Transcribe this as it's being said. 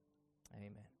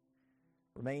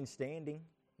Remain standing,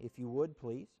 if you would,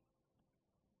 please.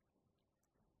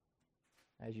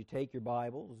 As you take your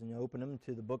Bibles and you open them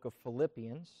to the book of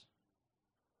Philippians.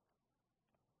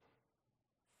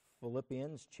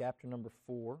 Philippians chapter number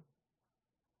 4.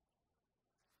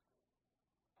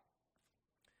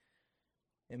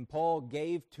 And Paul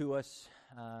gave to us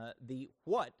the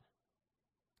what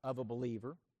of a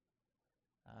believer.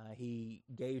 He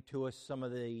gave to us some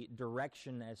of the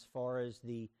direction as far as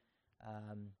the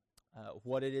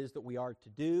what it is that we are to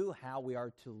do, how we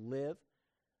are to live.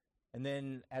 And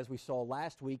then, as we saw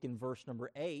last week in verse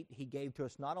number 8, he gave to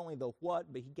us not only the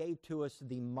what, but he gave to us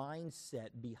the mindset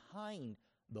behind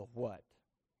the what.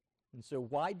 And so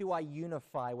why do I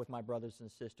unify with my brothers and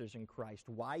sisters in Christ?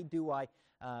 Why do I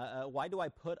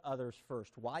put others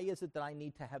first? Why is it that I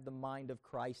need to have the mind of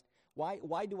Christ?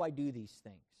 Why do I do these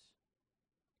things?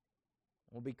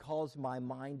 Well, because my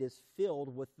mind is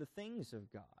filled with the things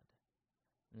of God.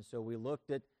 And so we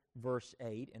looked at verse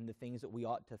 8 and the things that we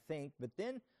ought to think, but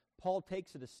then Paul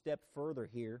takes it a step further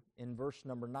here in verse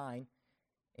number 9,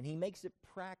 and he makes it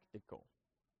practical.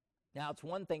 Now, it's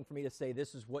one thing for me to say,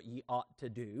 this is what ye ought to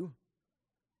do.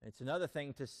 It's another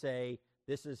thing to say,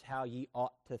 this is how ye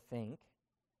ought to think.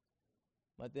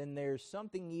 But then there's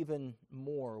something even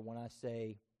more when I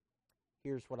say,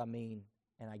 here's what I mean,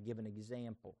 and I give an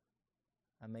example.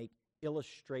 I make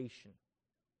illustration.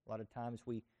 A lot of times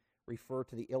we refer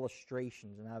to the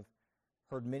illustrations, and I've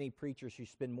heard many preachers who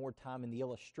spend more time in the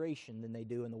illustration than they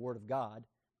do in the Word of God.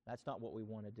 That's not what we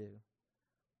want to do.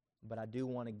 But I do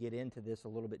want to get into this a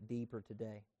little bit deeper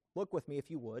today. Look with me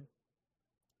if you would.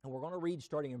 And we're going to read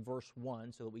starting in verse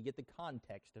 1 so that we get the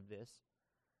context of this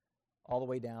all the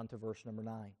way down to verse number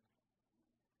 9.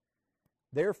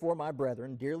 Therefore, my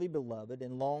brethren, dearly beloved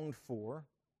and longed for,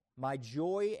 my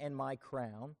joy and my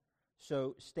crown,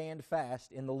 so stand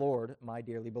fast in the Lord, my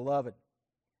dearly beloved.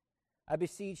 I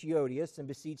beseech Euodias and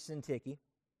beseech Syntyche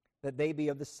that they be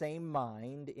of the same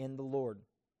mind in the Lord.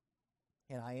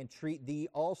 And I entreat thee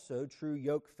also, true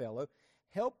yokefellow,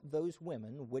 help those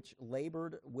women which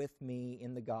labored with me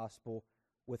in the gospel,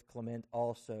 with Clement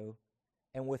also,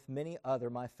 and with many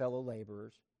other my fellow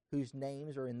laborers, whose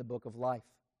names are in the book of life.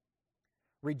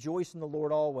 Rejoice in the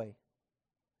Lord always.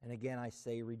 And again I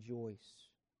say, rejoice.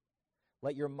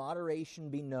 Let your moderation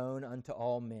be known unto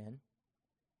all men.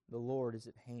 The Lord is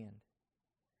at hand.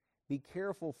 Be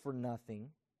careful for nothing,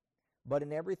 but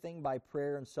in everything by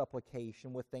prayer and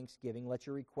supplication with thanksgiving, let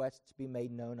your requests be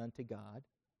made known unto God.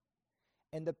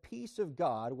 And the peace of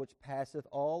God, which passeth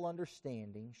all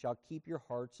understanding, shall keep your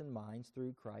hearts and minds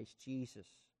through Christ Jesus.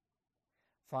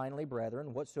 Finally,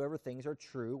 brethren, whatsoever things are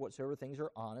true, whatsoever things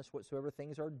are honest, whatsoever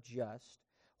things are just,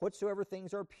 whatsoever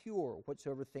things are pure,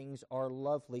 whatsoever things are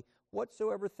lovely,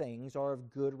 whatsoever things are of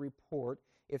good report,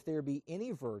 if there be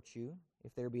any virtue,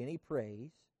 if there be any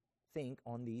praise, think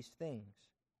on these things.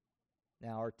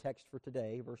 Now our text for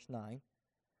today, verse 9.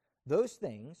 Those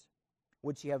things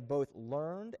which ye have both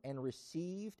learned and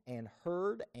received and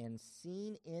heard and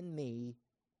seen in me,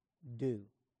 do.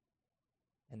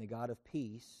 And the God of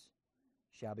peace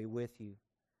shall be with you.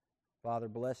 Father,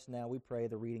 bless now, we pray,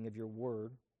 the reading of your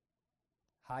word.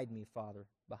 Hide me, Father,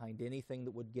 behind anything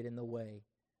that would get in the way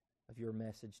of your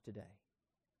message today.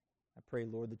 I pray,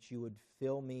 Lord, that you would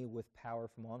fill me with power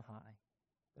from on high,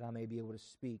 that I may be able to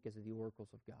speak as of the oracles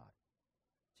of God.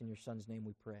 It's in your Son's name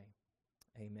we pray.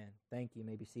 Amen. Thank you. You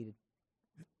may be seated.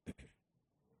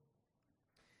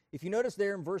 If you notice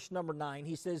there in verse number 9,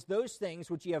 he says, those things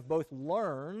which ye have both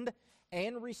learned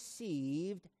and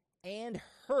received and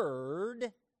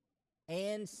heard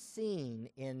and seen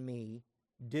in me,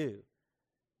 do.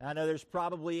 I know there's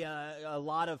probably a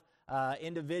lot of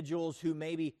individuals who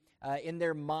maybe in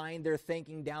their mind they're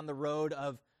thinking down the road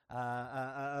of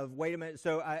wait a minute,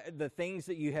 so the things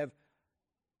that you have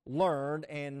learned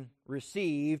and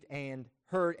received and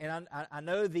heard, and I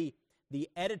know the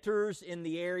editors in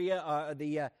the area,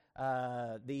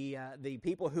 the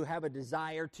people who have a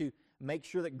desire to make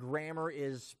sure that grammar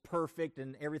is perfect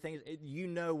and everything. You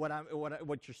know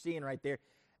what you're seeing right there.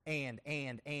 And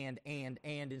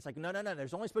it's like no.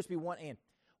 There's only supposed to be one and.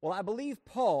 Well, I believe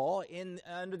Paul,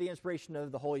 under the inspiration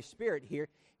of the Holy Spirit here,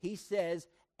 he says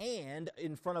and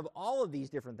in front of all of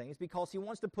these different things because he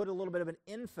wants to put a little bit of an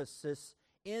emphasis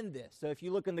in this. So if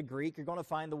you look in the Greek, you're going to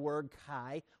find the word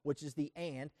kai, which is the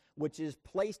and, which is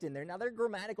placed in there. Now, their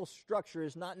grammatical structure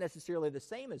is not necessarily the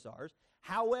same as ours.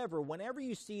 However, whenever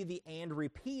you see the and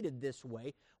repeated this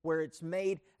way, where it's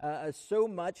made so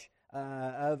much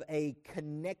of a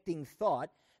connecting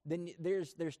thought, then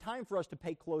there's time for us to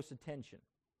pay close attention.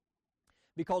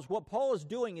 Because what Paul is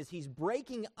doing is he's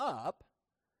breaking up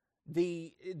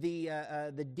the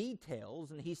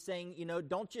details, and he's saying,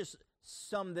 don't just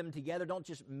sum them together, don't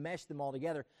just mesh them all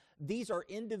together. These are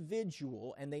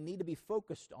individual, and they need to be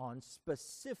focused on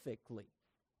specifically.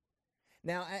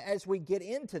 Now, as we get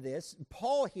into this,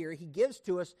 Paul here, he gives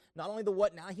to us not only the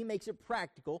what, now he makes it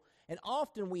practical, and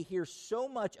often we hear so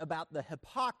much about the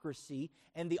hypocrisy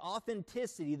and the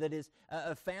authenticity that is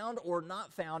found or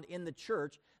not found in the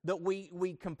church that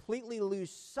we completely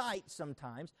lose sight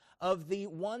sometimes of the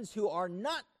ones who are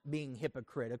not being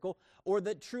hypocritical or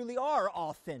that truly are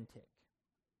authentic.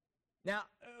 Now,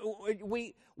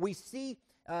 we see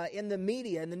in the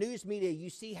media, in the news media, you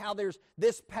see how there's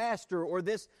this pastor or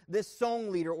this song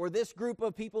leader or this group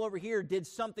of people over here did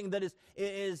something that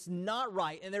is not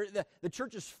right. And the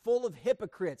church is full of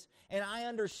hypocrites. And I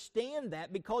understand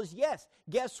that because, yes,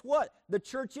 guess what? The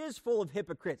church is full of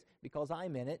hypocrites because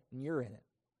I'm in it and you're in it.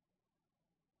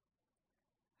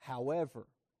 However,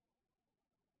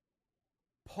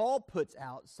 Paul puts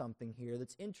out something here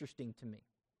that's interesting to me.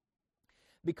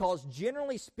 Because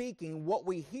generally speaking, what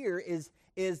we hear is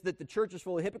that the church is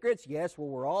full of hypocrites. Yes, well,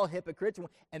 we're all hypocrites,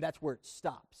 and that's where it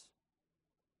stops.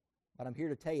 But I'm here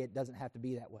to tell you it doesn't have to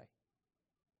be that way.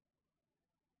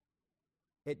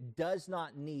 It does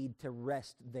not need to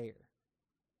rest there.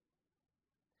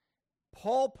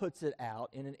 Paul puts it out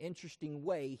in an interesting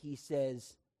way. He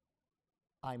says,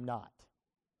 I'm not.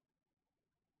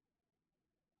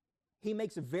 He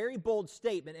makes a very bold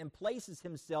statement and places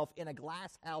himself in a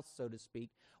glass house, so to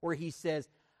speak, where he says,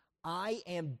 I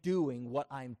am doing what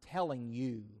I'm telling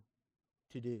you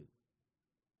to do.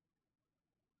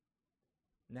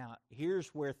 Now, here's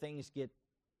where things get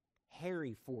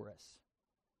hairy for us.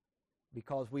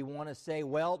 Because we want to say,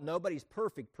 well, nobody's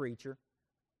perfect, preacher.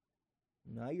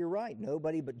 No, you're right.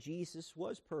 Nobody but Jesus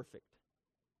was perfect.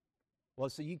 Well,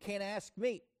 so you can't ask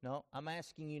me. No, I'm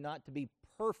asking you not to be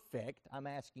perfect. I'm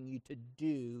asking you to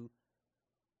do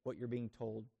what you're being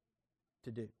told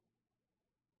to do.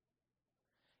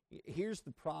 Here's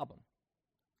the problem.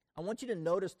 I want you to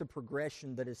notice the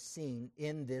progression that is seen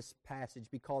in this passage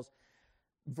because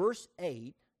verse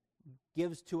 8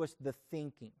 gives to us the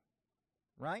thinking,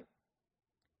 right?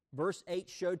 Verse 8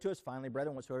 showed to us, finally,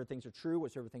 brethren, whatsoever things are true,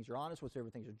 whatsoever things are honest, whatsoever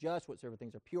things are just, whatsoever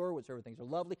things are pure, whatsoever things are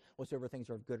lovely, whatsoever things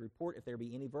are of good report, if there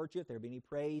be any virtue, if there be any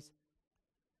praise,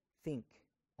 think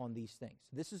on these things.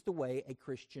 This is the way a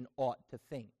Christian ought to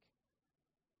think.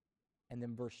 And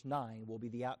then verse 9 will be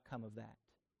the outcome of that.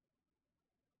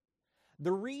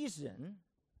 The reason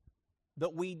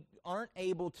that we aren't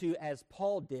able to, as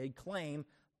Paul did, claim,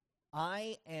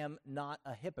 I am not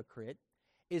a hypocrite,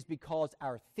 is because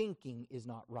our thinking is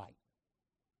not right.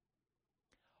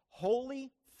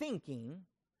 Holy thinking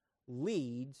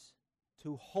leads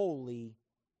to holy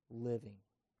living.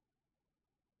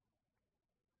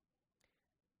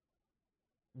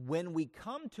 When we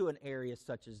come to an area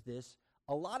such as this,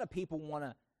 a lot of people want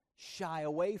to shy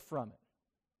away from it.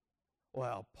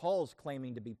 Well, Paul's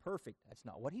claiming to be perfect. That's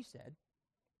not what he said.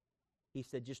 He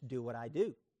said, just do what I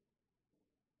do.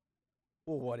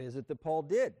 Well, what is it that Paul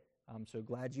did? I'm so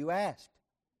glad you asked.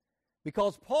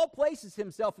 Because Paul places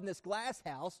himself in this glass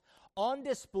house on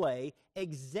display,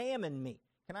 examine me.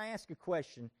 Can I ask a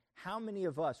question? How many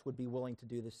of us would be willing to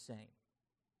do the same?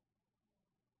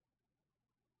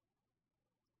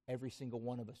 Every single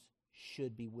one of us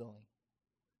should be willing.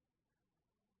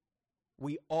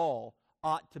 We all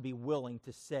ought to be willing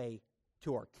to say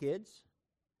to our kids,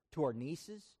 to our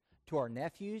nieces, to our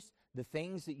nephews, the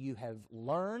things that you have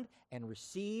learned and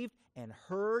received and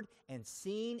heard and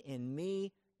seen in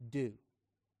me, do.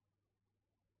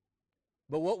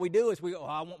 But what we do is we go,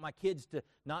 I want my kids to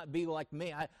not be like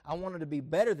me. I want them to be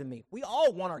better than me. We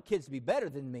all want our kids to be better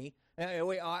than me.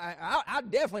 I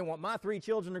definitely want my 3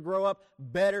 children to grow up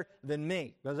better than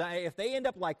me. Because if they end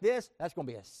up like this, that's going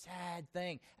to be a sad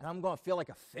thing. And I'm going to feel like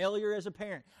a failure as a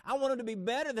parent. I want them to be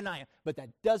better than I am. But that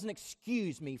doesn't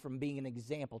excuse me from being an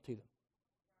example to them.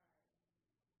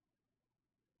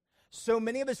 So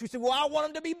many of us, we say, well, I want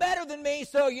them to be better than me,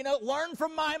 so, learn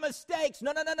from my mistakes.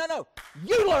 No.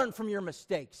 You learn from your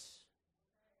mistakes.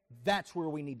 That's where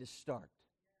we need to start.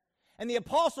 And the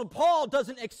Apostle Paul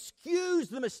doesn't excuse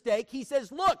the mistake. He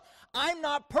says, look, I'm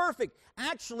not perfect.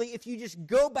 Actually, if you just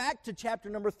go back to chapter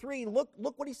number 3, look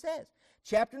what he says.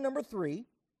 Chapter number 3,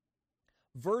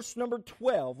 verse number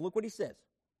 12, look what he says.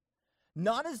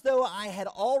 Not as though I had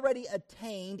already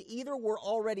attained, either were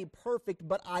already perfect,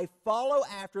 but I follow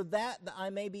after that I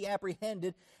may be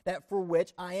apprehended, that for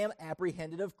which I am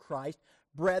apprehended of Christ.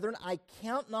 Brethren, I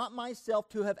count not myself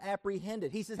to have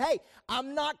apprehended. He says, hey,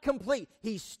 I'm not complete.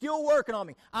 He's still working on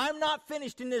me. I'm not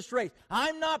finished in this race.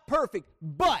 I'm not perfect,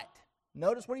 but,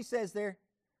 notice what he says there,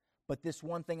 But this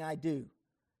one thing I do,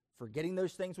 forgetting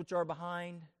those things which are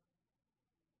behind,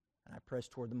 and I press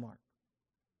toward the mark.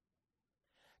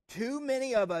 Too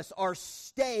many of us are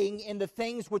staying in the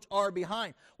things which are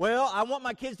behind. Well, I want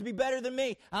my kids to be better than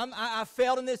me. I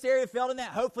failed in this area, failed in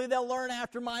that. Hopefully they'll learn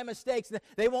after my mistakes.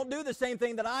 They won't do the same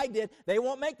thing that I did. They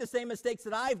won't make the same mistakes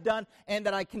that I've done and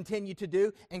that I continue to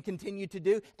do and continue to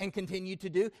do and continue to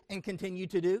do and continue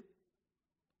to do.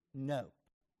 No.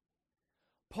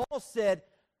 Paul said,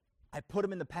 I put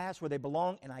them in the past where they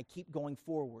belong and I keep going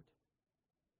forward.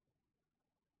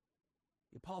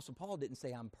 The Apostle Paul didn't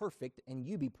say, I'm perfect and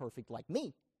you be perfect like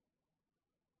me.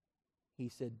 He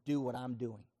said, do what I'm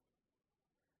doing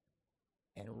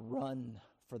and run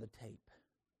for the tape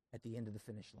at the end of the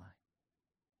finish line.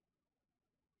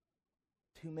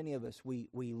 Too many of us, we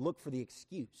look for the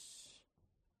excuse.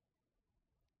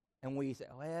 And we say,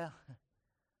 well,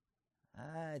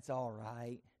 it's all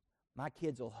right. My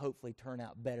kids will hopefully turn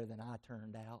out better than I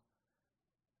turned out.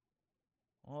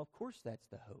 Well, of course that's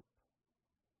the hope.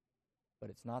 But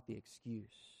it's not the excuse.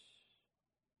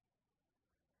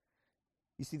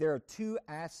 You see, there are two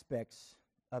aspects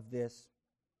of this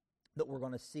that we're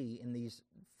going to see in these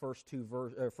first two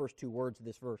words of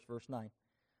this verse, verse 9.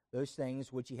 Those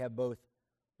things which ye have both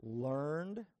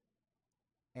learned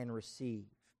and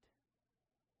received.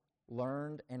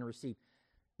 Learned and received.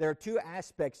 There are two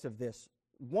aspects of this.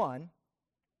 One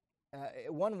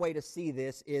way to see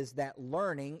this is that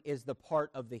learning is the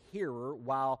part of the hearer,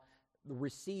 while the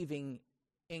receiving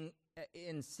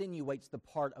insinuates the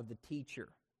part of the teacher.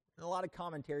 And a lot of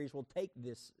commentaries will take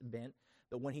this bent,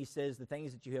 that when he says the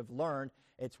things that you have learned,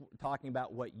 it's talking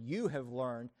about what you have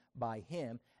learned by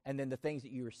him, and then the things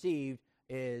that you received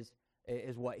is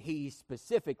what he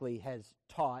specifically has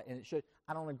taught, and it should.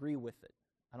 I don't agree with it.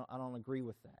 I don't agree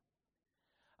with that.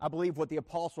 I believe what the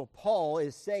Apostle Paul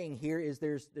is saying here is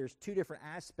there's two different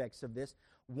aspects of this.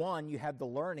 One, you have the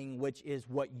learning, which is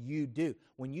what you do.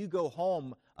 When you go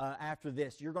home after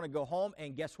this, you're going to go home,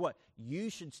 and guess what? You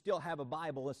should still have a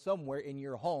Bible somewhere in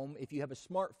your home. If you have a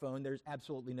smartphone, there's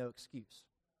absolutely no excuse.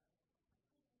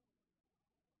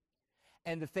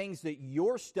 And the things that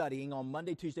you're studying on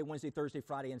Monday, Tuesday, Wednesday, Thursday,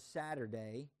 Friday, and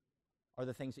Saturday are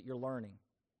the things that you're learning.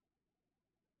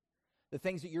 The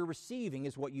things that you're receiving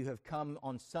is what you have come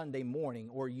on Sunday morning,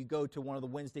 or you go to one of the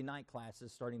Wednesday night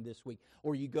classes starting this week,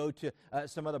 or you go to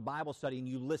some other Bible study and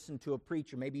you listen to a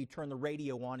preacher. Maybe you turn the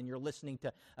radio on and you're listening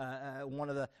to one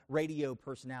of the radio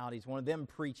personalities, one of them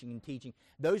preaching and teaching.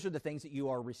 Those are the things that you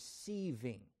are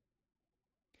receiving.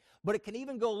 But it can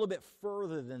even go a little bit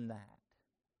further than that.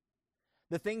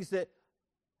 The things that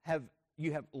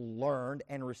you have learned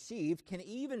and received can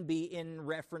even be in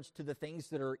reference to the things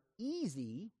that are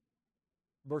easy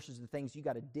versus the things you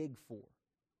got to dig for.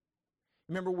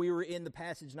 Remember, we were in the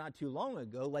passage not too long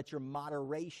ago, let your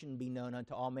moderation be known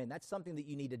unto all men. That's something that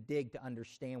you need to dig to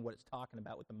understand what it's talking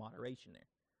about with the moderation there.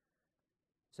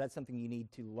 So that's something you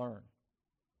need to learn.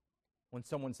 When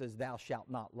someone says, thou shalt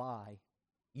not lie,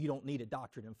 you don't need a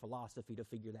doctorate in philosophy to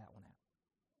figure that one out.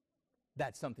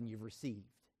 That's something you've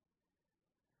received.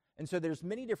 And so there's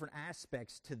many different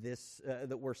aspects to this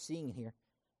that we're seeing here.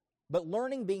 But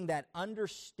learning being that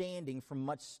understanding from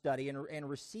much study, and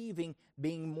receiving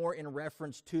being more in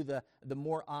reference to the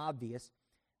more obvious,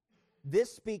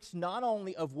 this speaks not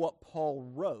only of what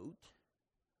Paul wrote,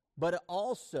 but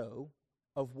also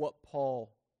of what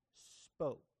Paul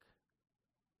spoke.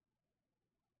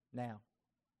 Now,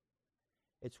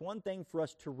 it's one thing for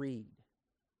us to read,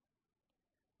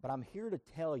 but I'm here to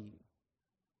tell you,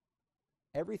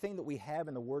 everything that we have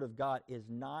in the Word of God is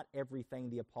not everything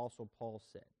the Apostle Paul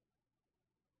said.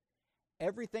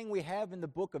 Everything we have in the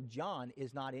book of John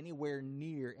is not anywhere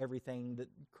near everything that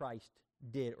Christ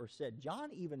did or said. John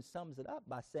even sums it up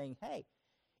by saying, hey,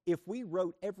 if we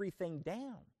wrote everything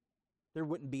down, there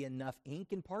wouldn't be enough ink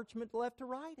and parchment left to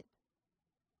write it.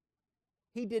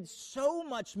 He did so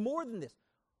much more than this.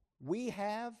 We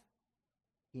have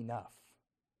enough.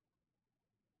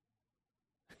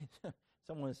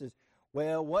 Someone says,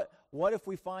 well, what if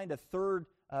we find a third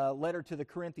letter to the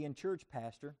Corinthian church,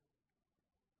 Pastor?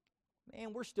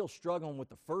 Man, we're still struggling with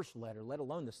the first letter, let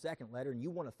alone the second letter, and you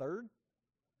want a third?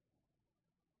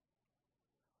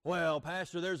 Well,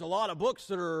 Pastor, there's a lot of books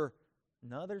that are...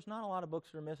 No, there's not a lot of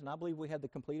books that are missing. I believe we have the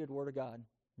completed Word of God.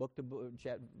 Book,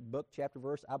 chapter,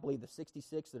 verse. I believe the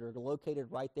 66 that are located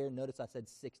right there. Notice I said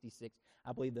 66.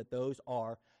 I believe that those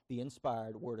are the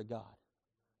inspired Word of God.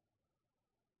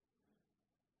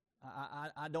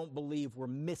 I don't believe we're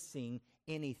missing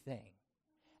anything.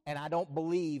 And I don't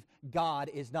believe God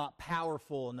is not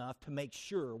powerful enough to make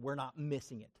sure we're not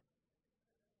missing it.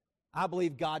 I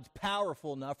believe God's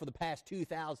powerful enough for the past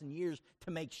 2,000 years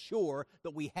to make sure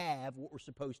that we have what we're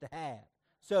supposed to have.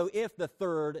 So if the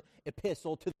third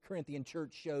epistle to the Corinthian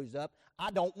church shows up,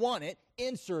 I don't want it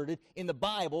inserted in the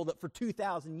Bible that for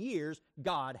 2,000 years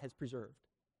God has preserved.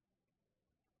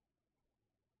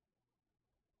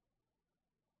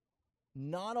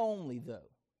 Not only, though,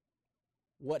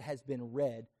 what has been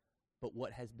read, but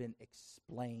what has been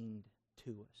explained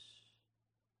to us.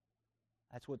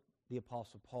 That's what the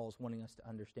Apostle Paul is wanting us to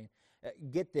understand.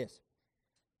 Get this.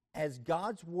 As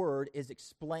God's Word is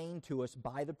explained to us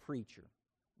by the preacher,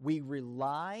 we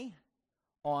rely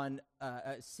on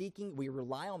we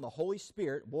rely on the Holy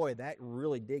Spirit. Boy, that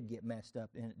really did get messed up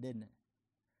in it, didn't it?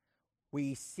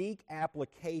 We seek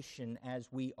application as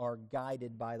we are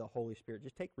guided by the Holy Spirit.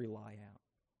 Just take rely out.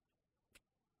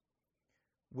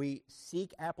 We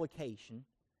seek application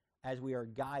as we are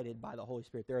guided by the Holy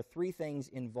Spirit. There are three things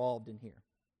involved in here.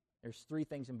 There's three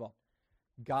things involved.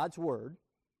 God's Word,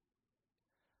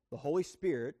 the Holy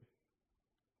Spirit,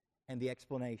 and the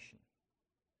explanation.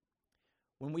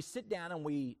 When we sit down and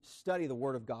we study the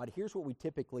Word of God, here's what we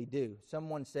typically do.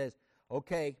 Someone says,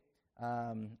 okay,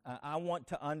 I want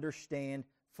to understand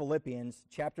Philippians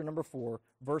chapter number 4,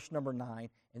 verse number 9.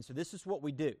 And so this is what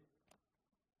we do.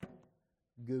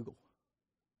 Google.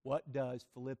 What does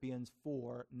Philippians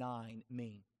 4:9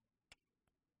 mean?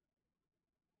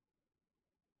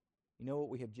 You know what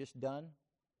we have just done?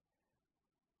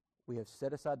 We have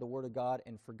set aside the Word of God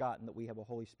and forgotten that we have a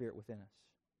Holy Spirit within us.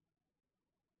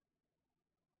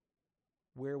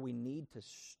 Where we need to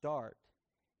start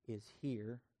is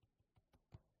here.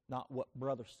 Not what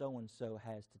brother so-and-so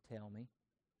has to tell me.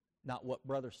 Not what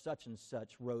brother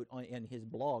such-and-such wrote in his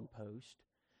blog post.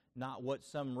 Not what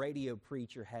some radio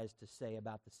preacher has to say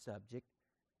about the subject.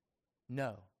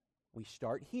 No. We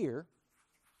start here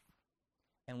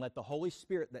and let the Holy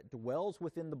Spirit that dwells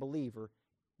within the believer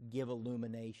give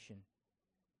illumination.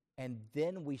 And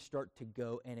then we start to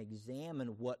go and examine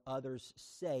what others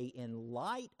say in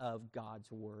light of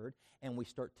God's Word, and we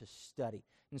start to study.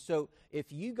 And so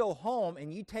if you go home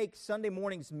and you take Sunday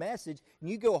morning's message, and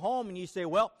you go home and you say,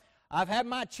 well, I've had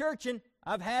my churching,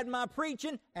 I've had my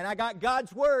preaching, and I got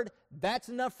God's Word, that's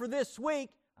enough for this week.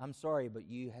 I'm sorry, but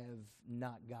you have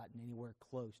not gotten anywhere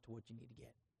close to what you need to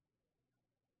get.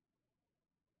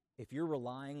 If you're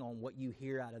relying on what you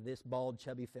hear out of this bald,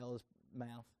 chubby fella's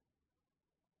mouth,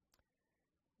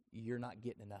 you're not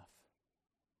getting enough.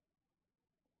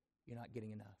 You're not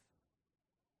getting enough.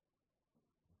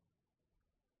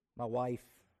 My wife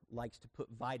likes to put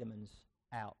vitamins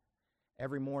out.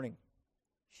 Every morning,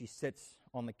 she sits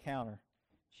on the counter.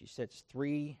 She sets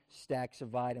 3 stacks of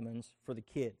vitamins for the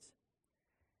kids.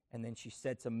 And then she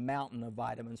sets a mountain of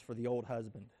vitamins for the old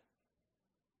husband.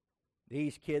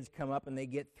 These kids come up and they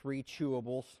get 3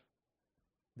 chewables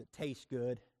that taste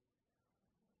good.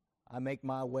 I make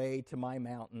my way to my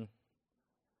mountain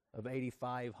of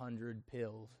 8,500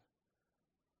 pills.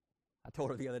 I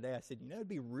told her the other day, I said, it'd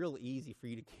be real easy for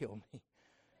you to kill me.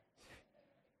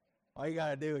 All you got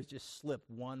to do is just slip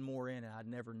one more in and I'd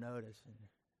never notice. And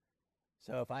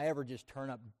so if I ever just turn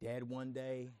up dead one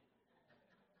day,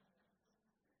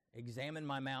 examine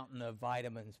my mountain of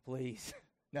vitamins, please.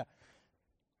 No.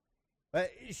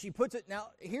 But she puts it, now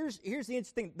here's the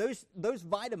interesting thing. Those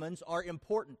vitamins are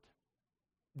important.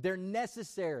 They're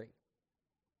necessary.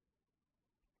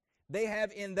 They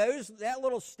have in that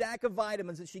little stack of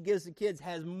vitamins that she gives the kids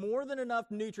has more than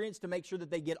enough nutrients to make sure that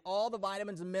they get all the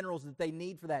vitamins and minerals that they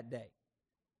need for that day.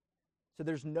 So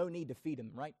there's no need to feed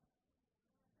them, right?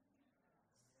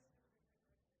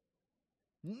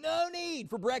 No need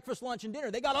for breakfast, lunch, and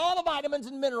dinner. They got all the vitamins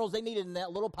and minerals they needed in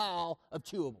that little pile of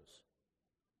chewables.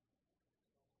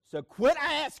 So quit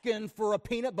asking for a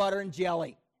peanut butter and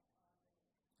jelly.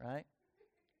 Right?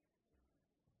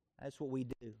 That's what we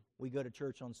do. We go to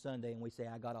church on Sunday and we say,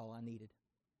 I got all I needed.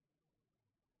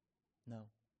 No.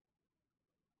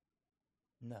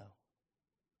 No.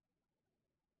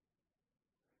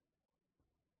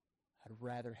 I'd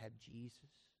rather have Jesus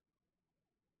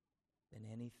than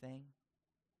anything.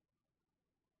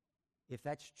 If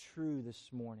that's true this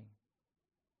morning,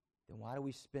 then why do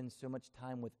we spend so much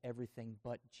time with everything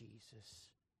but Jesus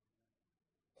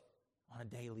on a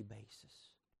daily basis?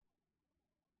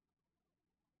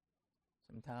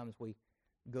 Sometimes we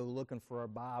go looking for our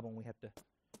Bible and we have to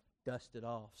dust it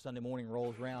off. Sunday morning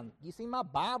rolls around. You see my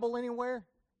Bible anywhere?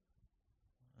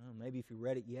 Well, maybe if you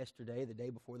read it yesterday, the day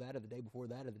before that, or the day before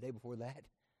that, or the day before that,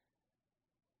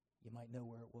 you might know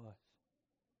where it was.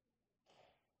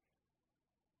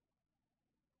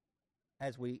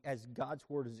 As God's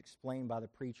Word is explained by the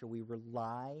preacher, we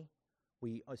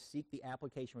seek the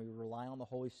application, we rely on the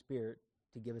Holy Spirit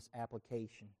to give us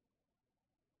application.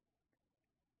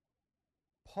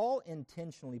 Paul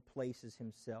intentionally places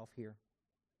himself here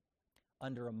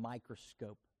under a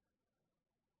microscope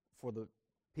for the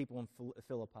people in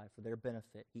Philippi, for their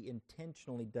benefit. He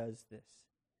intentionally does this.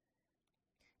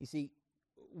 You see,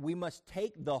 we must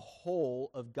take the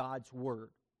whole of God's Word.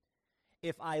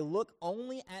 If I look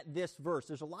only at this verse,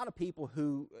 there's a lot of people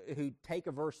who take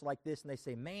a verse like this and they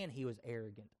say, man, he was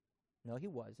arrogant. No, he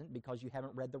wasn't, because you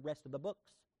haven't read the rest of the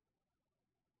books.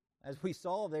 As we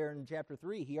saw there in chapter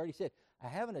 3, he already said, I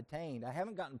haven't attained, I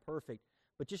haven't gotten perfect,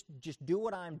 but just do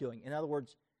what I'm doing. In other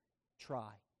words,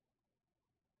 try.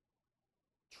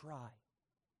 Try.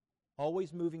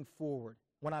 Always moving forward.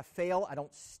 When I fail, I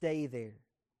don't stay there.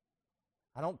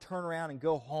 I don't turn around and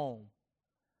go home.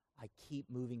 I keep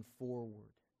moving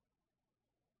forward.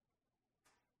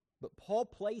 But Paul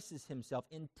places himself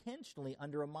intentionally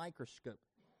under a microscope.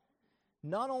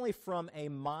 Not only from a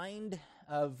mind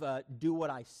of do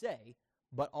what I say,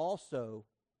 but also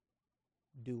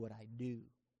do what I do.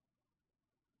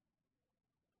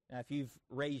 Now, if you've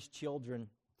raised children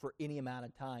for any amount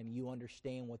of time, you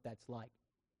understand what that's like.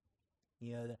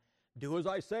 You know, do as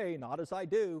I say, not as I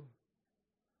do.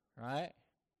 Right?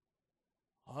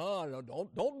 Oh, no,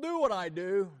 don't do what I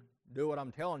do. Do what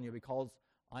I'm telling you, because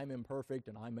I'm imperfect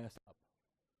and I mess up.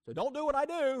 So don't do what I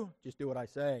do, just do what I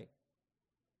say.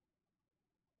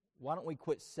 Why don't we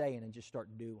quit saying and just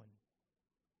start doing?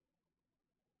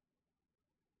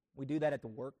 We do that at the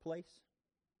workplace.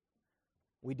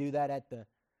 We do that at the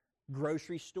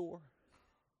grocery store.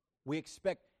 We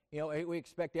expect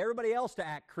everybody else to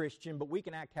act Christian, but we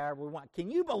can act however we want.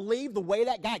 Can you believe the way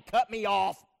that guy cut me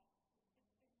off?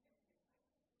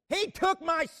 He took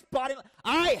my spot.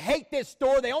 I hate this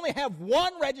store. They only have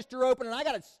one register open, and I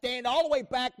got to stand all the way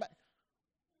back.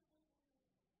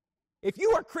 If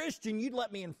you were Christian, you'd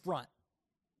let me in front.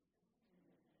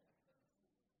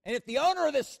 And if the owner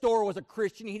of this store was a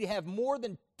Christian, he'd have more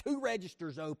than 2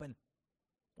 registers open.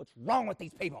 What's wrong with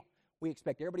these people? We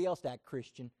expect everybody else to act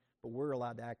Christian, but we're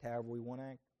allowed to act however we want to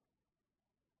act?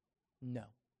 No.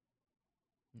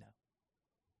 No.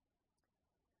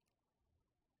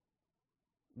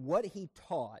 What he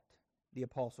taught, the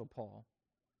Apostle Paul,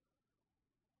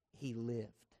 he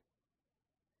lived.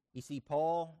 You see,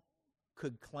 Paul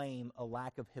could claim a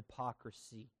lack of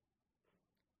hypocrisy,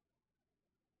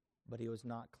 but he was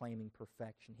not claiming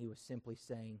perfection. He was simply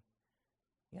saying,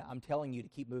 yeah, I'm telling you to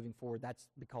keep moving forward. That's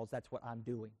because that's what I'm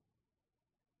doing.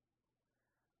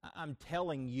 I'm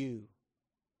telling you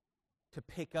to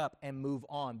pick up and move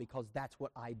on because that's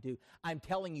what I do. I'm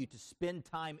telling you to spend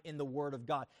time in the Word of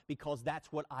God because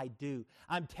that's what I do.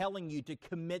 I'm telling you to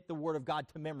commit the Word of God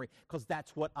to memory because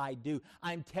that's what I do.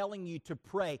 I'm telling you to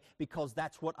pray because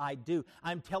that's what I do.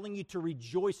 I'm telling you to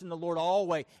rejoice in the Lord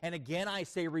always. And again, I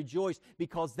say rejoice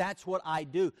because that's what I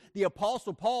do. The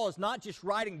Apostle Paul is not just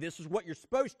writing, this is what you're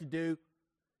supposed to do.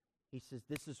 He says,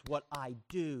 this is what I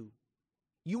do.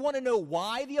 You want to know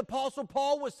why the Apostle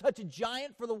Paul was such a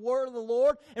giant for the word of the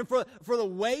Lord and for the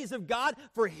ways of God,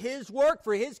 for his work,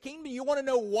 for his kingdom? You want to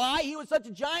know why he was such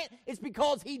a giant? It's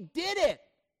because he did it.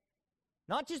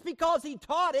 Not just because he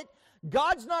taught it.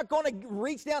 God's not going to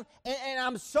reach down, and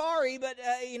I'm sorry, but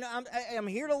I'm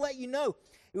here to let you know.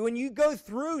 When you go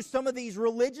through some of these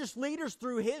religious leaders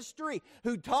through history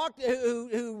who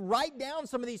write down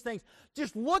some of these things,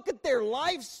 just look at their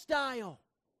lifestyle.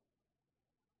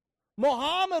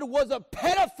 Muhammad was a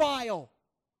pedophile.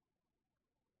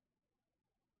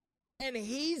 And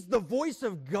he's the voice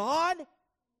of God?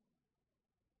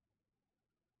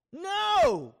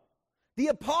 No! The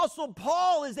Apostle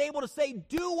Paul is able to say,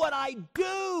 do what I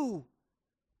do,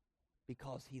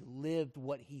 because he lived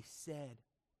what he said.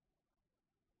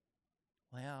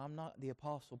 Well, I'm not the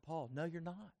Apostle Paul. No, you're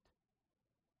not.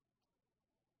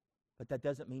 But that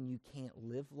doesn't mean you can't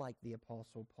live like the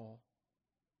Apostle Paul.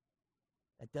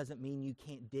 That doesn't mean you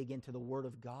can't dig into the Word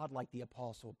of God like the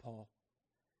Apostle Paul.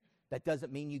 That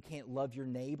doesn't mean you can't love your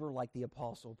neighbor like the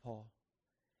Apostle Paul.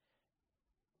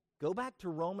 Go back to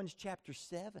Romans chapter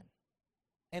 7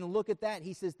 and look at that.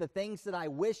 He says, the things that I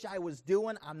wish I was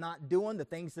doing, I'm not doing. The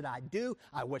things that I do,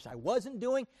 I wish I wasn't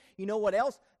doing. You know what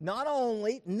else? Not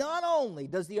only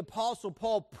does the Apostle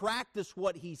Paul practice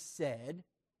what he said,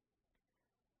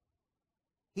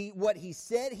 what he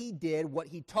said he did, what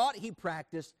he taught he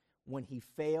practiced. When he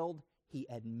failed, he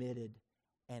admitted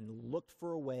and looked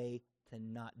for a way to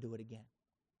not do it again.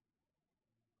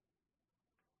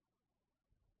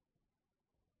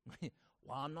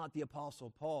 Well, I'm not the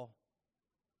Apostle Paul.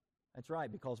 That's right,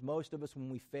 because most of us, when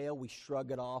we fail, we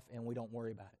shrug it off and we don't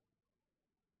worry about it.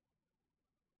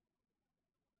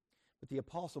 But the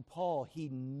Apostle Paul, he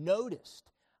noticed,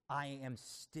 I am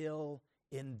still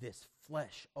in this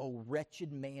flesh. Oh,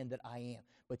 wretched man that I am.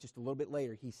 But just a little bit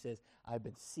later, he says, I've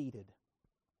been seated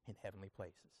in heavenly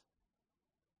places.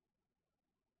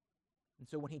 And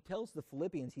so when he tells the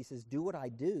Philippians, he says, do what I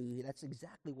do, that's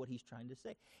exactly what he's trying to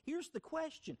say. Here's the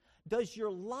question. Does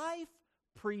your life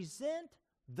present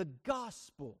the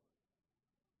gospel?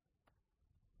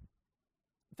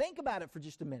 Think about it for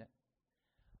just a minute.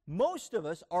 Most of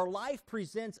us, our life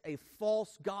presents a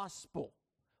false gospel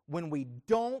when we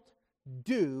don't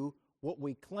do what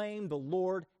we claim the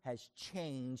Lord has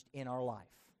changed in our life.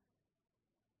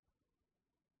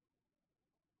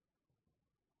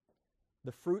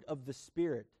 The fruit of the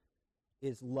Spirit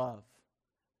is love,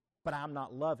 but I'm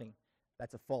not loving.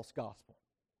 That's a false gospel.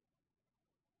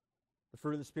 The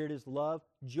fruit of the Spirit is love,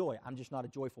 joy. I'm just not a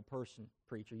joyful person,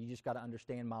 preacher. You just got to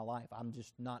understand my life. I'm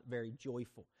just not very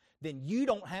joyful. Then you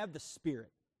don't have the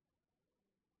Spirit.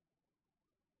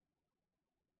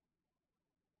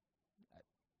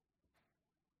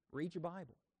 Read your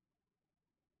Bible.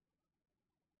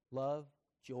 Love,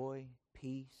 joy,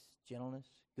 peace, gentleness,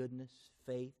 goodness,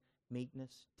 faith,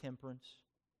 meekness, temperance.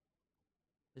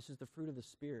 This is the fruit of the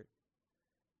Spirit.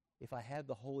 If I have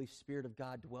the Holy Spirit of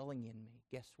God dwelling in me,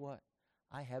 guess what?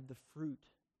 I have the fruit.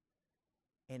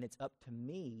 And it's up to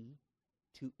me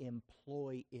to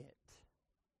employ it.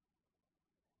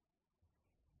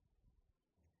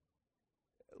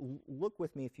 Look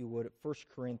with me, if you would, at 1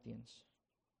 Corinthians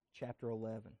chapter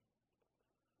 11.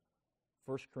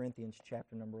 1 Corinthians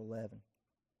chapter number 11.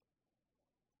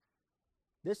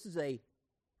 This is a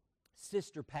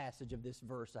sister passage of this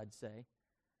verse, I'd say.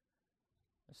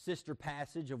 A sister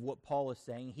passage of what Paul is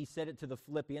saying. He said it to the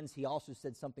Philippians. He also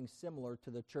said something similar to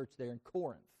the church there in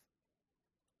Corinth.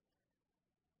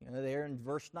 You know, there in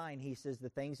verse 9, he says, the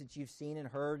things that you've seen and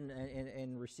heard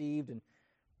and received and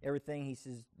everything, he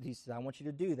says, I want you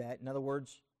to do that. In other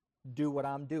words, do what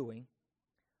I'm doing.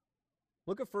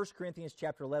 Look at 1 Corinthians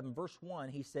chapter 11, verse 1.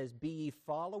 He says, be ye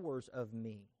followers of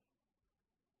me.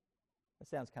 That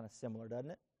sounds kind of similar,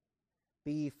 doesn't it?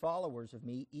 Be ye followers of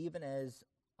me, even as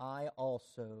I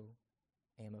also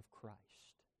am of Christ.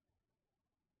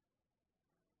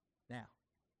 Now,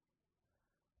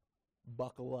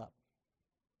 buckle up,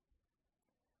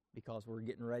 because we're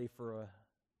getting ready for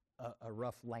a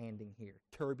rough landing here.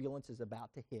 Turbulence is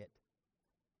about to hit.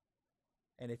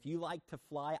 And if you like to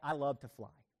fly, I love to fly.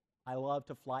 I love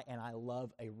to fly, and I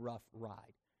love a rough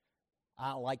ride.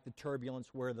 I like the turbulence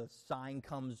where the sign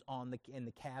comes on in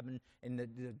the cabin and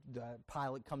the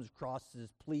pilot comes across and says,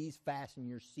 please fasten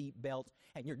your seat belts,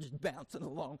 and you're just bouncing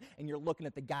along and you're looking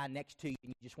at the guy next to you and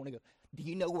you just want to go, do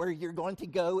you know where you're going to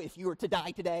go if you were to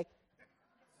die today?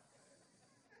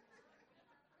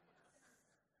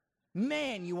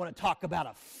 Man, you want to talk about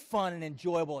a fun and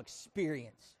enjoyable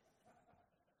experience.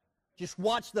 Just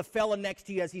watch the fella next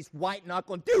to you as he's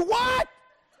white-knuckling. Do what?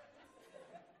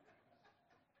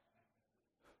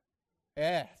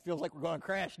 Yeah, feels like we're going to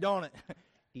crash, don't it?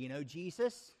 Do you know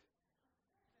Jesus?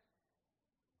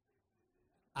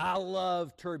 I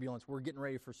love turbulence. We're getting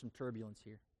ready for some turbulence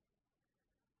here.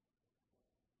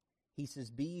 He says,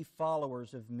 be ye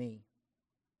followers of me,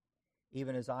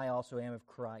 even as I also am of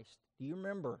Christ. Do you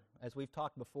remember, as we've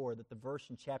talked before, that the verse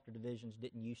and chapter divisions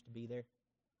didn't used to be there?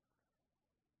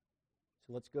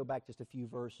 So let's go back just a few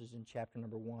verses in chapter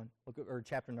number 1, or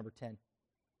chapter number 10,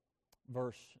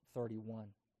 verse 31.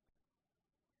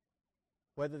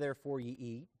 Whether therefore ye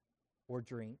eat or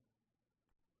drink,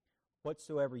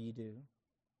 whatsoever ye do,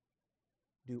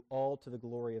 do all to the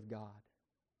glory of God.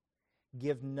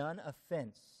 Give none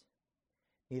offense,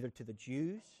 neither to the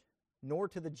Jews, nor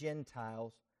to the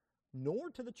Gentiles, nor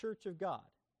to the church of God.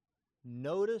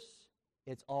 Notice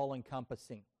it's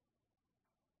all-encompassing.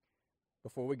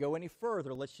 Before we go any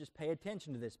further, let's just pay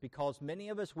attention to this, because many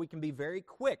of us, we can be very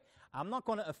quick. I'm not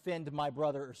going to offend my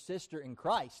brother or sister in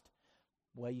Christ.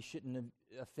 Well, you shouldn't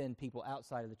offend people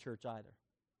outside of the church either.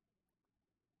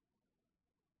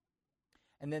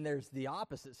 And then there's the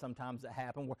opposite sometimes that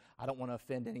happen, where I don't want to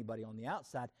offend anybody on the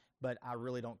outside, but I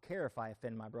really don't care if I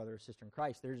offend my brother or sister in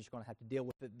Christ. They're just going to have to deal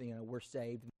with it. You know, we're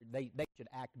saved. They should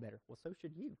act better. Well, so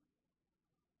should you.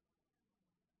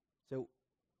 So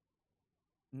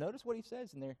notice what he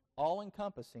says in there,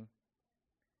 all-encompassing.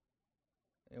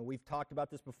 You know, we've talked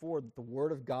about this before, that the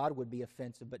Word of God would be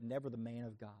offensive, but never the man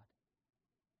of God.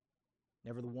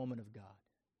 Never the woman of God.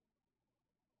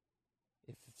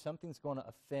 If something's going to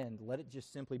offend, let it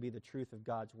just simply be the truth of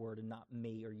God's Word and not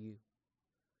me or you.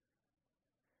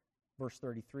 Verse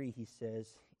 33, he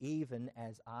says, even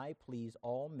as I please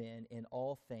all men in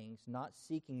all things, not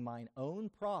seeking mine own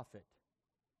profit,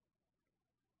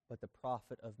 but the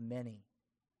profit of many.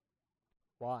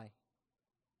 Why?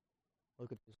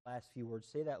 Look at those last few words.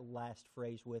 Say that last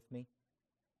phrase with me.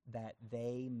 That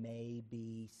they may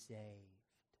be saved.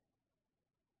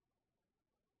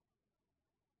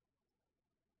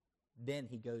 Then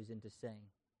he goes into saying,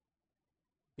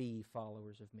 be ye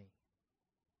followers of me.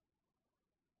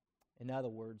 In other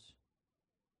words,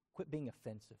 quit being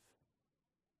offensive.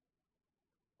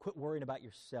 Quit worrying about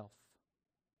yourself.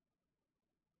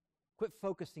 Quit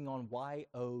focusing on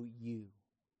you.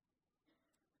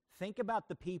 Think about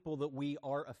the people that we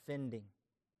are offending.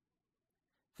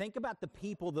 Think about the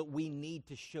people that we need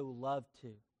to show love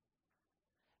to.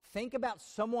 Think about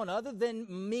someone other than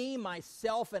me,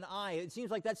 myself, and I. It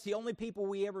seems like that's the only people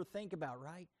we ever think about,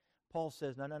 right? Paul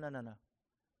says, no.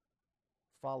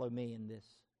 Follow me in this.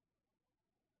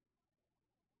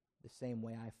 The same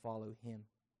way I follow him.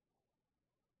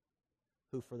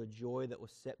 Who for the joy that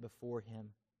was set before him,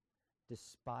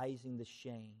 despising the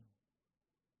shame.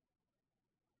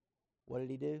 What did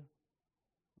he do?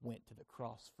 Went to the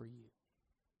cross for you.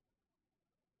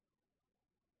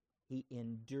 He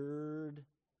endured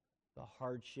the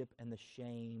hardship and the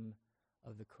shame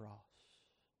of the cross.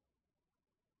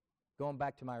 Going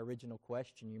back to my original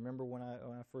question, you remember when I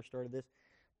first started this?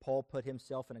 Paul put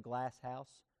himself in a glass house.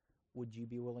 Would you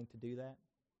be willing to do that?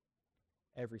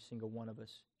 Every single one of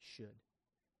us should.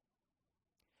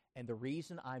 And the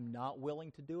reason I'm not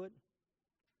willing to do it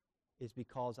is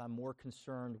because I'm more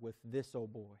concerned with this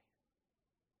old boy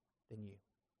than you.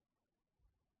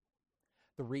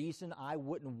 The reason I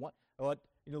wouldn't want,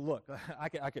 look,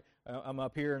 I'm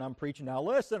up here and I'm preaching. Now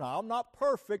listen, I'm not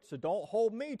perfect, so don't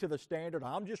hold me to the standard.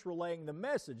 I'm just relaying the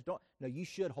message. No, you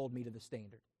should hold me to the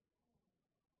standard.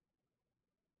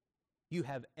 You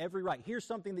have every right. Here's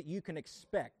something that you can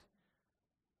expect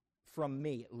from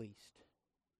me at least.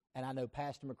 And I know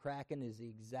Pastor McCracken is the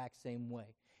exact same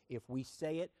way. If we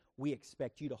say it, we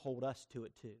expect you to hold us to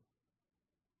it too.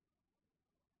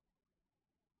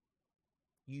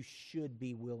 You should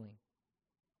be willing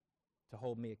to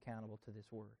hold me accountable to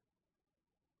this word.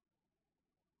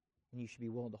 And you should be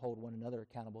willing to hold one another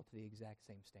accountable to the exact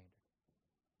same standard.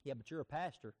 Yeah, but you're a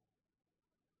pastor.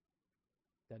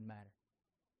 Doesn't matter.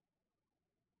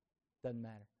 Doesn't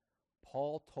matter.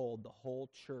 Paul told the whole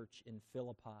church in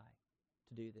Philippi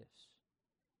to do this.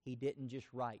 He didn't just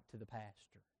write to the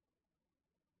pastor.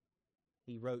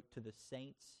 He wrote to the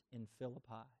saints in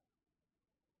Philippi.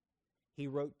 He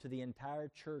wrote to the entire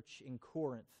church in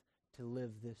Corinth to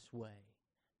live this way,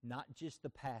 not just the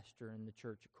pastor in the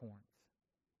church of Corinth.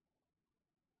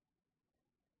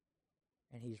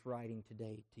 And he's writing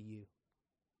today to you.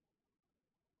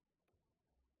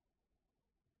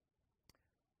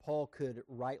 Paul could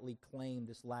rightly claim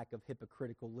this lack of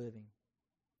hypocritical living.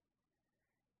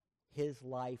 His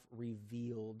life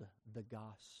revealed the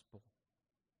gospel.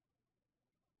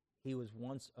 He was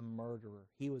once a murderer.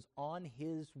 He was on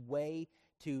his way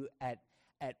to, at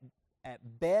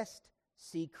best,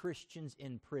 see Christians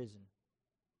in prison.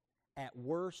 At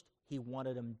worst, he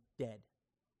wanted them dead.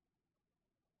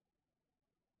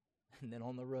 And then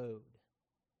on the road,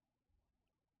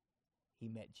 he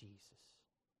met Jesus.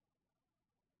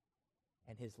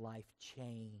 And his life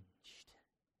changed.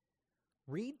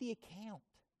 Read the account.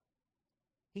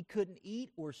 He couldn't eat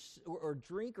or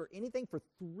drink or anything for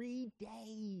 3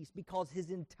 days because his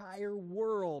entire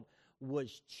world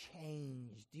was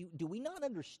changed. Do we not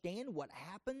understand what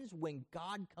happens when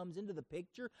God comes into the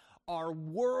picture? Our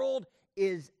world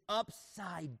is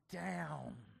upside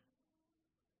down.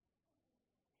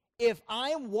 If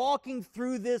I'm walking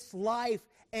through this life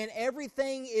and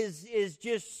everything is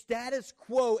just status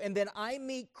quo, and then I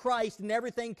meet Christ and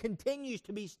everything continues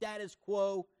to be status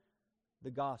quo,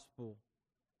 the gospel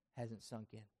hasn't sunk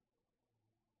in.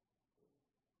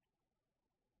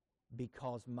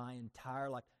 Because my entire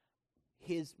life,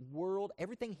 his world,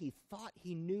 everything he thought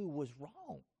he knew was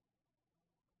wrong.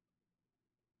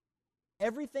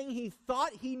 Everything he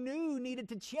thought he knew needed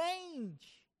to change.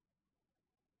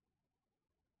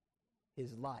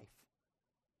 His life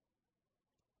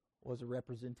was a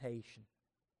representation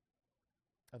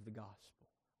of the gospel.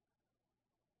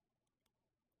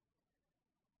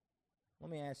 Let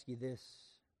me ask you this.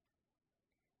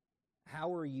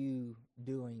 How are you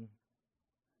doing,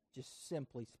 just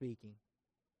simply speaking,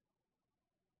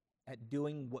 at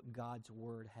doing what God's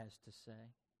Word has to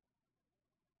say?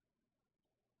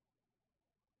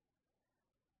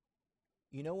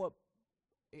 You know what?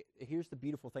 Here's the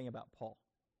beautiful thing about Paul.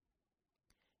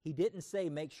 He didn't say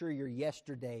make sure your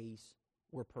yesterdays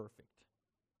were perfect.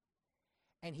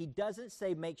 And he doesn't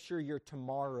say make sure your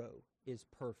tomorrow is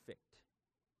perfect.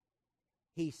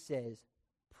 He says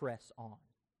press on.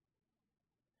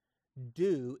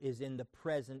 Do is in the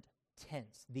present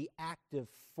tense, the active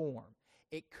form.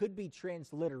 It could be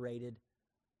transliterated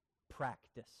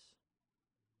practice.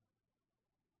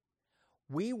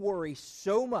 We worry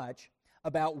so much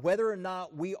about whether or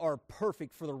not we are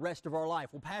perfect for the rest of our life.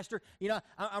 Well, Pastor,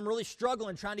 I'm really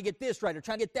struggling trying to get this right or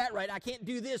trying to get that right. I can't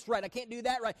do this right. I can't do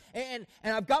that right. And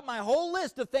I've got my whole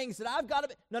list of things that I've got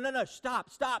to... No. Stop.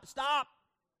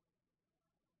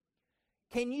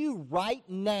 Can you right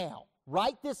now,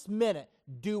 right this minute,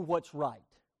 do what's right?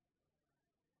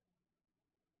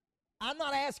 I'm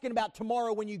not asking about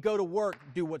tomorrow when you go to work,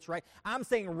 do what's right. I'm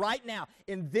saying right now,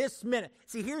 in this minute.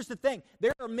 See, here's the thing.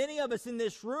 There are many of us in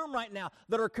this room right now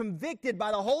that are convicted by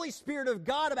the Holy Spirit of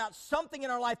God about something in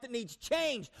our life that needs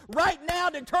change. Right now,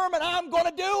 determine I'm going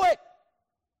to do it.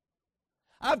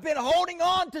 I've been holding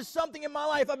on to something in my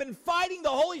life. I've been fighting the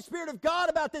Holy Spirit of God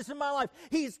about this in my life.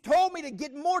 He's told me to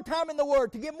get more time in the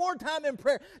Word, to get more time in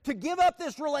prayer, to give up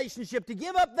this relationship, to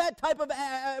give up that type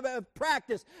of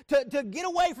practice, to get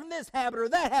away from this habit or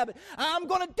that habit. I'm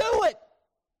going to do it.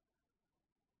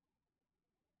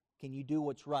 Can you do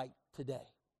what's right today?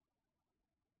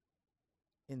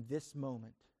 In this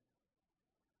moment.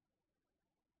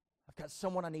 I've got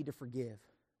someone I need to forgive.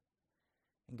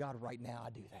 And God, right now I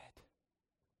do that.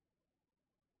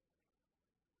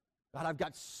 God, I've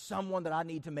got someone that I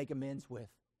need to make amends with,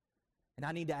 and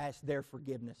I need to ask their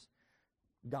forgiveness.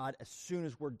 God, as soon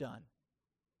as we're done,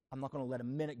 I'm not going to let a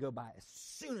minute go by. As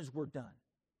soon as we're done.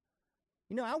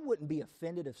 I wouldn't be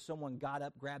offended if someone got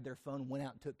up, grabbed their phone, went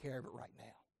out and took care of it right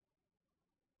now.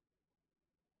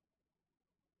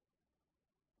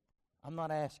 I'm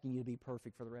not asking you to be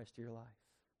perfect for the rest of your life.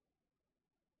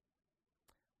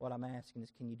 What I'm asking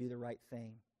is, can you do the right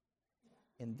thing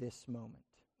in this moment?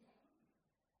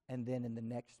 And then in the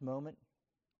next moment,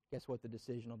 guess what the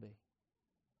decision will be?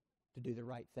 To do the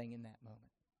right thing in that moment.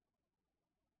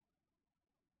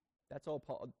 That's all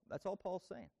Paul's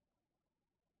saying.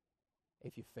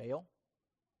 If you fail,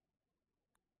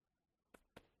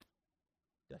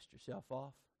 dust yourself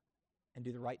off and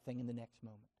do the right thing in the next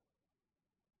moment.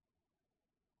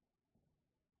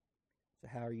 So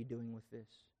how are you doing with this?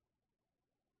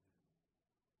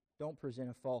 Don't present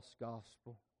a false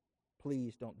gospel.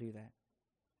 Please don't do that.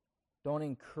 Don't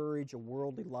encourage a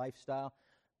worldly lifestyle.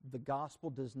 The gospel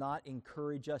does not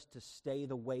encourage us to stay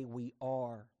the way we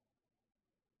are.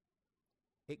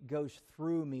 It goes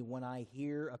through me when I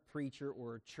hear a preacher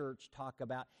or a church talk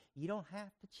about, you don't have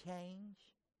to change.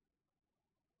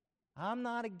 I'm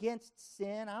not against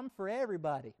sin. I'm for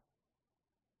everybody.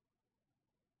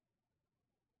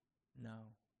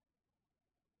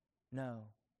 No.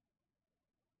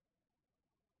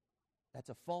 That's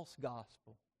a false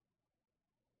gospel.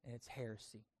 And it's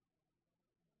heresy.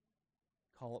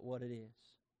 Call it what it is.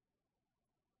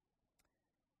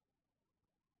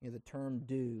 The term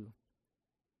do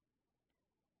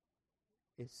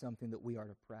is something that we are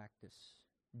to practice.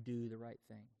 Do the right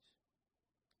things.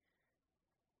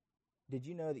 Did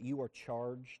you know that you are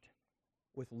charged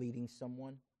with leading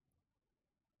someone?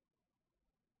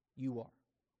 You are.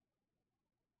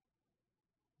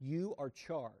 You are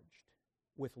charged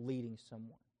with leading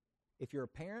someone. If you're a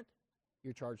parent,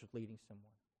 you're charged with leading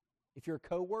someone. If you're a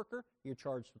coworker, you're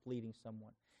charged with leading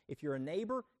someone. If you're a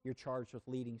neighbor, you're charged with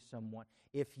leading someone.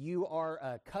 If you are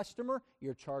a customer,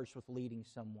 you're charged with leading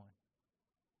someone.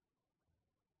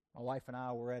 My wife and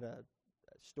I were at a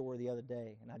store the other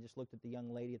day, and I just looked at the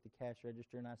young lady at the cash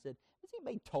register, and I said, has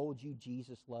anybody told you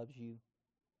Jesus loves you?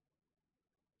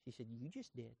 She said, you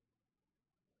just did.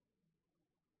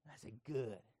 I said,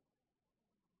 good.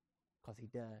 Because he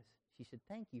does. She said,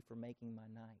 thank you for making my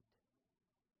night.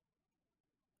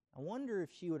 I wonder if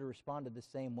she would have responded the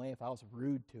same way if I was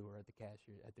rude to her at the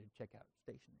cashier, at the checkout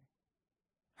station there.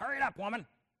 Hurry it up, woman.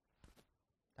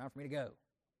 Time for me to go.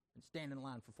 And stand in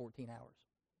line for 14 hours.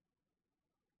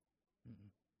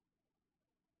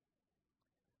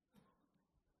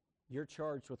 You're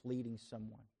charged with leading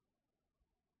someone.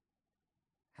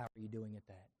 How are you doing at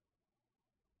that?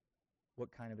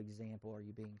 What kind of example are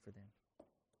you being for them?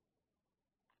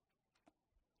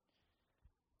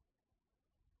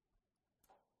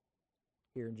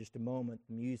 Here in just a moment,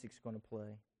 the music's going to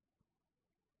play.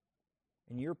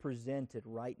 And you're presented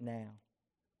right now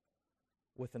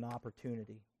with an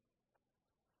opportunity.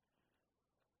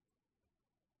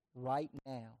 Right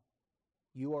now,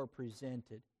 you are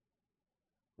presented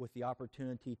with the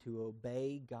opportunity to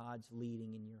obey God's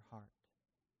leading in your heart.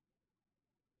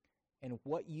 And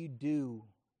what you do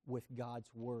with God's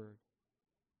word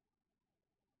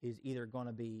is either going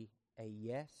to be a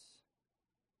yes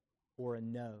or a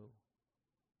no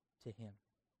to Him.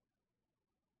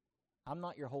 I'm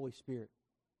not your Holy Spirit.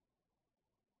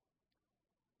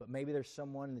 But maybe there's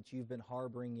someone that you've been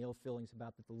harboring ill feelings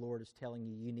about that the Lord is telling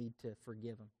you you need to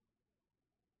forgive them.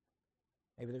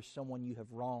 Maybe there's someone you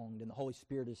have wronged, and the Holy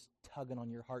Spirit is tugging on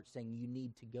your heart saying you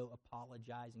need to go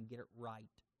apologize and get it right.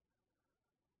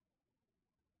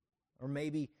 Or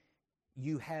maybe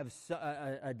you have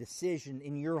a decision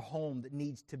in your home that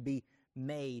needs to be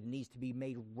made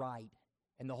right.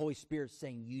 And the Holy Spirit's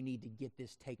saying you need to get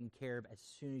this taken care of as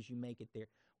soon as you make it there.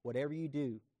 Whatever you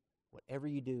do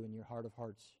in your heart of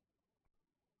hearts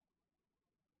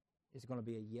is going to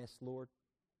be a yes, Lord,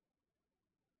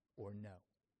 or no.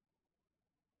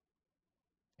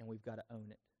 And we've got to own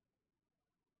it.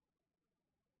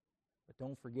 But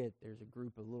don't forget, there's a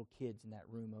group of little kids in that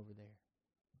room over there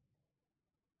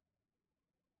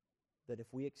that if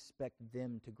we expect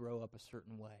them to grow up a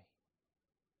certain way,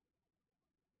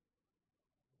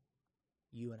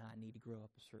 you and I need to grow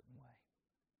up a certain way.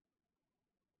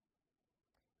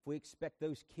 If we expect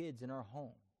those kids in our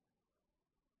home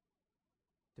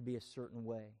to be a certain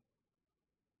way,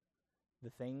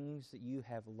 the things that you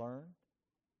have learned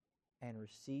and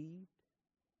received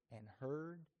and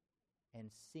heard and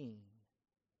seen,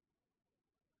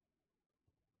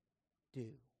 do.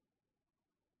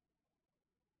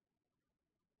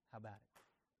 How about it?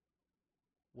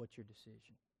 What's your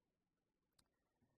decision?